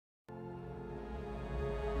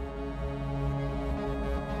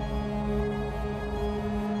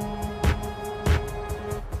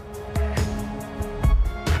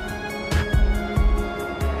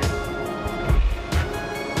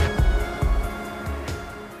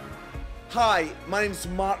Hi, my name's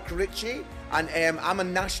Mark Ritchie, and I'm a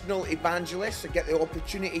national evangelist. I get the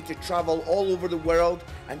opportunity to travel all over the world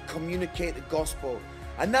and communicate the gospel.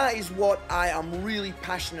 And that is what I am really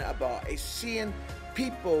passionate about, is seeing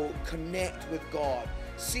people connect with God,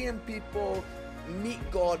 seeing people meet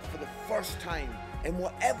God for the first time in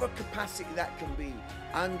whatever capacity that can be.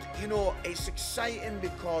 And you know, it's exciting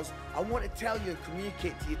because I want to tell you and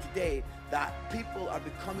communicate to you today that people are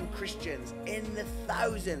becoming Christians in the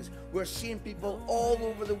thousands. We're seeing people all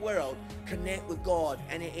over the world connect with God,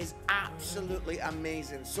 and it is absolutely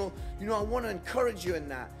amazing. So, you know, I want to encourage you in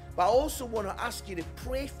that. But I also want to ask you to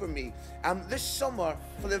pray for me. This summer,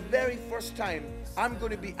 for the very first time, I'm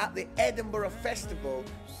going to be at the Edinburgh Festival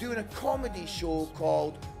doing a comedy show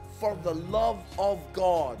called For the Love of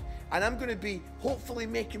God. And I'm going to be hopefully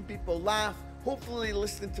making people laugh, hopefully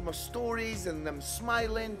listening to my stories and them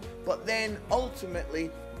smiling, but then ultimately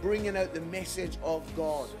bringing out the message of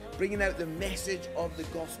God, bringing out the message of the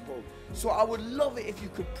gospel. So I would love it if you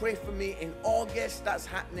could pray for me in August. That's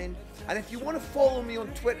happening. And if you want to follow me on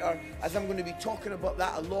Twitter, as I'm going to be talking about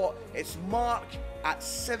that a lot, it's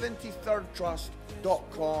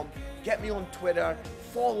mark@73rdtrust.com. Get me on Twitter,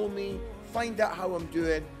 follow me, find out how I'm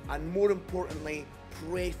doing, and more importantly,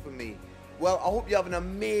 pray for me. Well, I hope you have an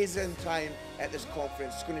amazing time at this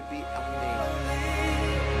conference. It's going to be amazing.